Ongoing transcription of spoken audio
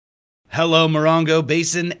Hello, Morongo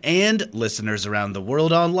Basin and listeners around the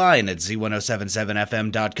world online at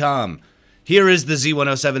Z107.7fm.com. Here is the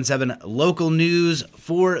Z107.7 local news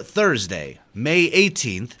for Thursday, May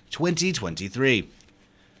 18th, 2023.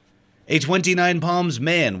 A 29 Palms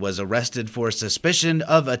man was arrested for suspicion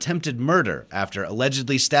of attempted murder after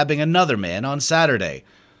allegedly stabbing another man on Saturday.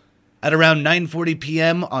 At around 9:40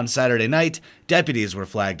 p.m. on Saturday night, deputies were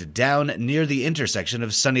flagged down near the intersection of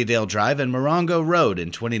Sunnydale Drive and Morongo Road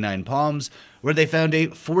in 29 Palms, where they found a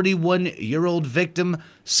 41-year-old victim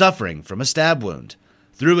suffering from a stab wound.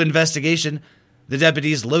 Through investigation, the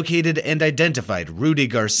deputies located and identified Rudy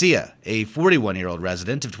Garcia, a 41-year-old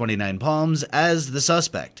resident of 29 Palms, as the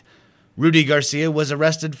suspect. Rudy Garcia was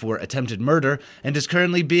arrested for attempted murder and is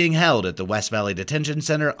currently being held at the West Valley Detention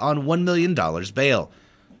Center on $1 million bail.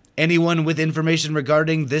 Anyone with information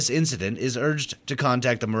regarding this incident is urged to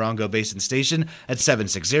contact the Morongo Basin Station at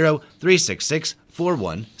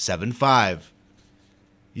 760-366-4175.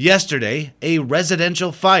 Yesterday, a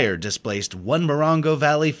residential fire displaced one Morongo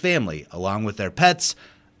Valley family along with their pets,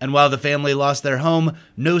 and while the family lost their home,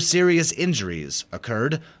 no serious injuries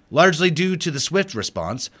occurred, largely due to the swift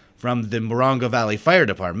response from the Morongo Valley Fire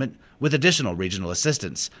Department with additional regional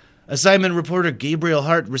assistance. Assignment reporter Gabriel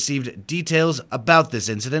Hart received details about this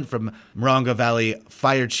incident from Morongo Valley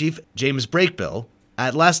Fire Chief James Brakebill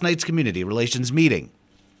at last night's community relations meeting.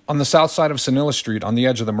 On the south side of Sonilla Street, on the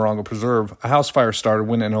edge of the Morongo Preserve, a house fire started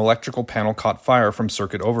when an electrical panel caught fire from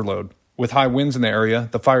circuit overload. With high winds in the area,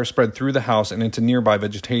 the fire spread through the house and into nearby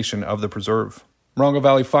vegetation of the preserve. Morongo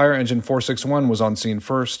Valley Fire Engine 461 was on scene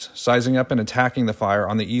first, sizing up and attacking the fire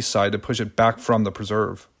on the east side to push it back from the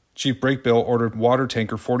preserve. Chief Brakebill ordered Water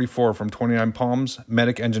Tanker 44 from 29 Palms,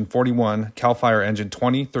 Medic Engine 41, CAL FIRE Engine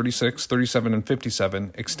 20, 36, 37, and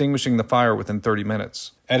 57, extinguishing the fire within 30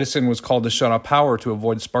 minutes. Edison was called to shut off power to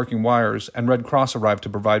avoid sparking wires, and Red Cross arrived to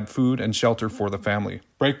provide food and shelter for the family.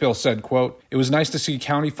 Brakebill said, quote, "It was nice to see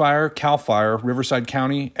County Fire, CAL FIRE, Riverside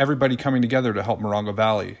County, everybody coming together to help Morongo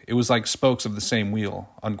Valley. It was like spokes of the same wheel,"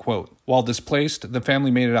 unquote. While displaced, the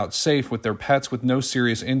family made it out safe with their pets with no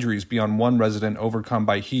serious injuries beyond one resident overcome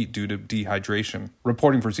by heat due to dehydration.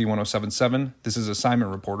 Reporting for Z107.7, this is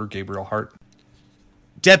assignment reporter Gabriel Hart.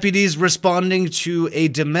 Deputies responding to a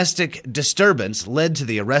domestic disturbance led to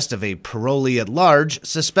the arrest of a parolee at large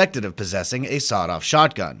suspected of possessing a sawed-off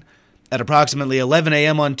shotgun. At approximately 11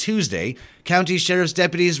 a.m. on Tuesday, county sheriff's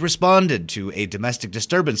deputies responded to a domestic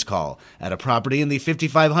disturbance call at a property in the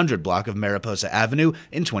 5500 block of Mariposa Avenue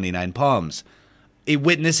in 29 Palms. A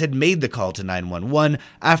witness had made the call to 911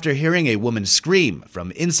 after hearing a woman scream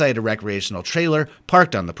from inside a recreational trailer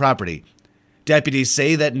parked on the property. Deputies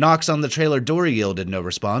say that knocks on the trailer door yielded no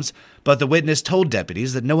response, but the witness told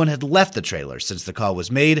deputies that no one had left the trailer since the call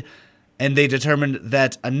was made, and they determined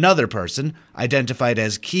that another person, identified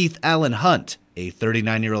as Keith Allen Hunt, a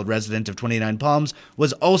 39-year-old resident of 29 Palms,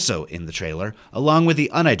 was also in the trailer, along with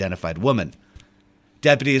the unidentified woman.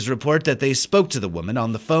 Deputies report that they spoke to the woman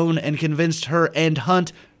on the phone and convinced her and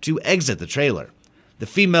Hunt to exit the trailer. The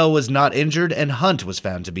female was not injured, and Hunt was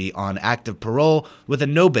found to be on active parole with a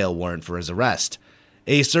no-bail warrant for his arrest.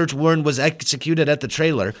 A search warrant was executed at the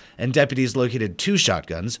trailer, and deputies located two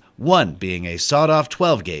shotguns, one being a sawed-off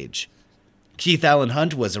 12-gauge. Keith Allen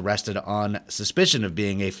Hunt was arrested on suspicion of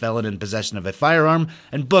being a felon in possession of a firearm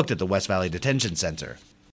and booked at the West Valley Detention Center.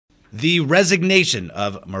 The resignation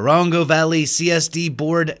of Morongo Valley CSD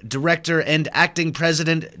Board Director and Acting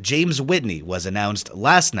President James Whitney was announced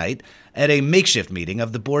last night at a makeshift meeting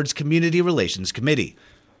of the board's Community Relations Committee.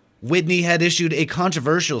 Whitney had issued a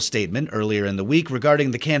controversial statement earlier in the week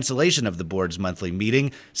regarding the cancellation of the board's monthly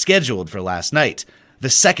meeting scheduled for last night, the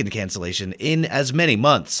second cancellation in as many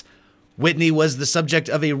months. Whitney was the subject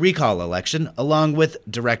of a recall election, along with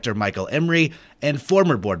Director Michael Emery and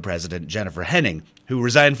former board president Jennifer Henning, who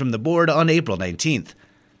resigned from the board on April 19th.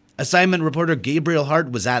 Assignment reporter Gabriel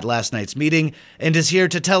Hart was at last night's meeting and is here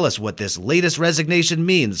to tell us what this latest resignation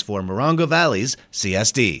means for Morongo Valley's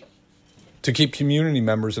CSD. To keep community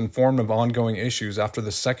members informed of ongoing issues after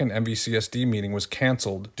the second MVCSD meeting was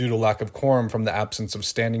canceled due to lack of quorum from the absence of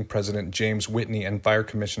standing President James Whitney and Fire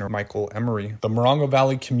Commissioner Michael Emery, the Morongo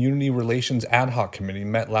Valley Community Relations Ad Hoc Committee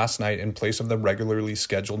met last night in place of the regularly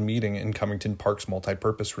scheduled meeting in Covington Park's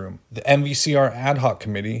multipurpose room. The MVCR Ad Hoc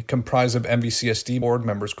Committee, comprised of MVCSD board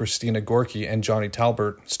members Christina Gorky and Johnny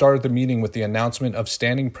Talbert, started the meeting with the announcement of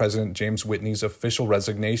standing President James Whitney's official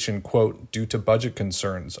resignation, quote, due to budget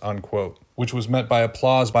concerns, unquote. which was met by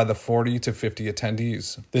applause by the 40 to 50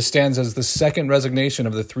 attendees. This stands as the second resignation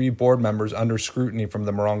of the 3 board members under scrutiny from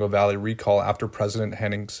the Morongo Valley recall after President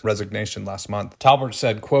Henning's resignation last month. Talbert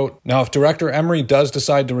said, quote, "Now, if Director Emery does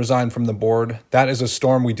decide to resign from the board, that is a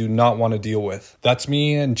storm we do not want to deal with. That's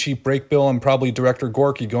me and Chief Brakebill and probably Director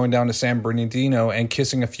Gorky going down to San Bernardino and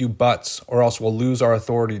kissing a few butts, or else we'll lose our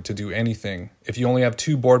authority to do anything. If you only have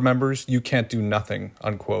 2 board members, you can't do nothing,"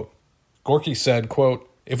 unquote. Gorky said, quote,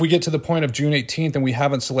 "If we get to the point of June 18th and we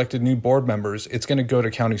haven't selected new board members, it's going to go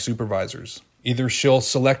to county supervisors. Either she'll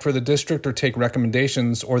select for the district or take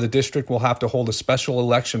recommendations, or the district will have to hold a special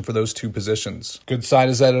election for those 2 positions. Good side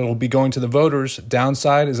is that it'll be going to the voters.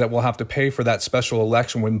 Downside is that we'll have to pay for that special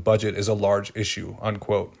election when budget is a large issue,"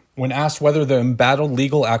 unquote. When asked whether the embattled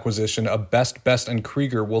legal acquisition of Best, and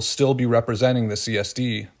Krieger will still be representing the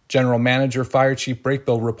CSD, General Manager Fire Chief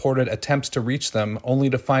Brakebill reported attempts to reach them, only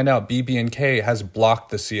to find out BB&K has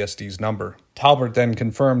blocked the CSD's number. Talbert then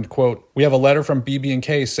confirmed, quote, "We have a letter from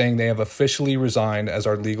BB&K saying they have officially resigned as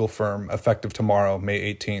our legal firm, effective tomorrow, May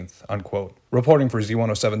 18th, unquote. Reporting for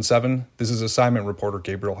Z107.7, this is assignment reporter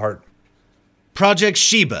Gabriel Hart. Project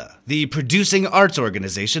Sheba, the producing arts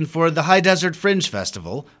organization for the High Desert Fringe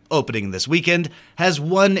Festival, opening this weekend, has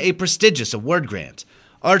won a prestigious award grant.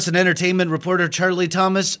 Arts and entertainment reporter Charlie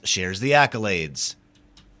Thomas shares the accolades.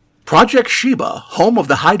 Project Sheba, home of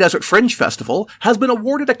the High Desert Fringe Festival, has been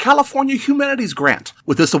awarded a California Humanities Grant.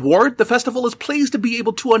 With this award, the festival is pleased to be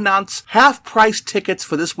able to announce half-price tickets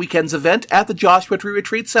for this weekend's event at the Joshua Tree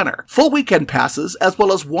Retreat Center. Full weekend passes, as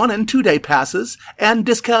well as 1- and 2-day passes, and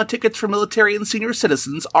discounted tickets for military and senior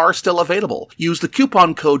citizens are still available. Use the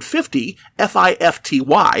coupon code 50,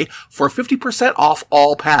 FIFTY, for 50% off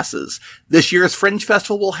all passes. This year's Fringe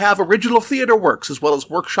Festival will have original theater works, as well as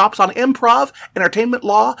workshops on improv, entertainment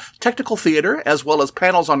law, technical theater, as well as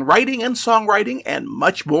panels on writing and songwriting, and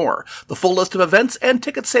much more. The full list of events and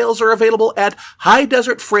ticket sales are available at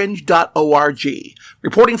highdesertfringe.org.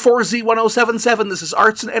 Reporting for Z107.7, this is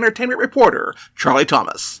arts and entertainment reporter Charlie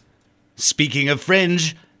Thomas. Speaking of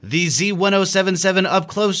Fringe, the Z107.7 Up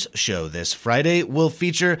Close show this Friday will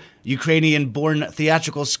feature Ukrainian-born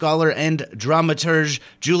theatrical scholar and dramaturge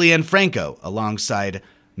Julianne Franco alongside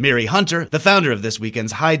Mary Hunter, the founder of this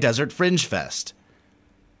weekend's High Desert Fringe Fest.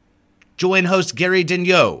 Join host Gary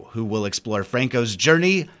Daigneault, who will explore Franco's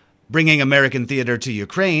journey bringing American theater to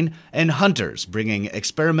Ukraine, and Hunter's bringing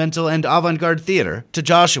experimental and avant-garde theater to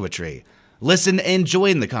Joshua Tree. Listen and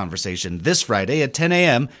join the conversation this Friday at 10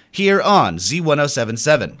 a.m. here on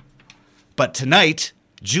Z107.7. But tonight,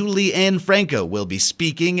 Julianne Franco will be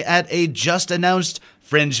speaking at a just-announced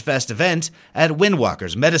Fringe Fest event at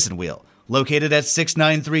Windwalker's Medicine Wheel, located at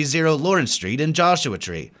 6930 Lawrence Street in Joshua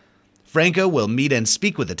Tree. Franco will meet and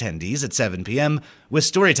speak with attendees at 7 p.m., with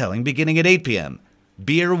storytelling beginning at 8 p.m.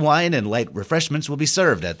 Beer, wine, and light refreshments will be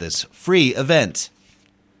served at this free event.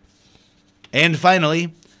 And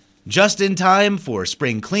finally, just in time for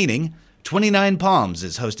spring cleaning, 29 Palms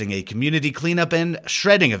is hosting a community cleanup and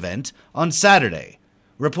shredding event on Saturday.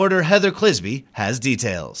 Reporter Heather Clisby has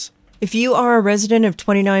details. If you are a resident of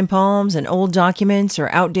 29 Palms and old documents or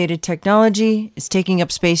outdated technology is taking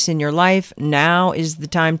up space in your life, now is the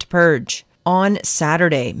time to purge. On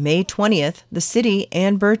Saturday, May 20th, the city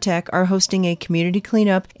and Burtech are hosting a community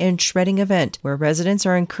cleanup and shredding event where residents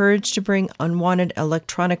are encouraged to bring unwanted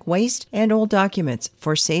electronic waste and old documents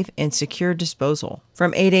for safe and secure disposal.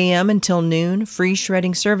 From 8 a.m. until noon, free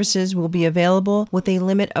shredding services will be available with a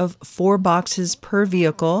limit of 4 boxes per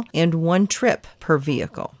vehicle and 1 trip per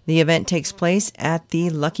vehicle. The event takes place at the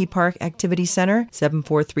Lucky Park Activity Center,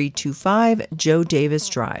 74325 Joe Davis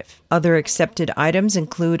Drive. Other accepted items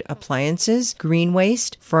include appliances, green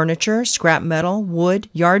waste, furniture, scrap metal, wood,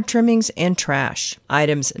 yard trimmings, and trash.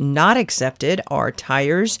 Items not accepted are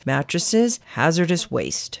tires, mattresses, hazardous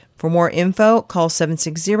waste. For more info, call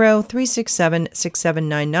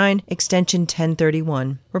 760-367-6799, extension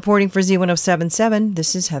 1031. Reporting for Z107.7,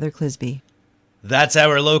 this is Heather Clisby. That's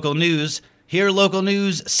our local news. Hear local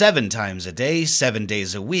news 7 times a day, 7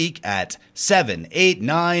 days a week at 7, 8,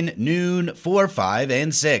 9, noon, 4, 5,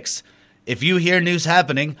 and 6. If you hear news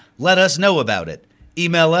happening, let us know about it.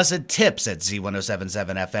 Email us at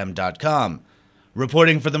tips@z1077fm.com.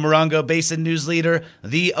 Reporting for the Morongo Basin News Leader,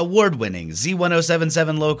 the award-winning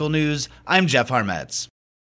Z107.7 Local News, I'm Jeff Harmetz.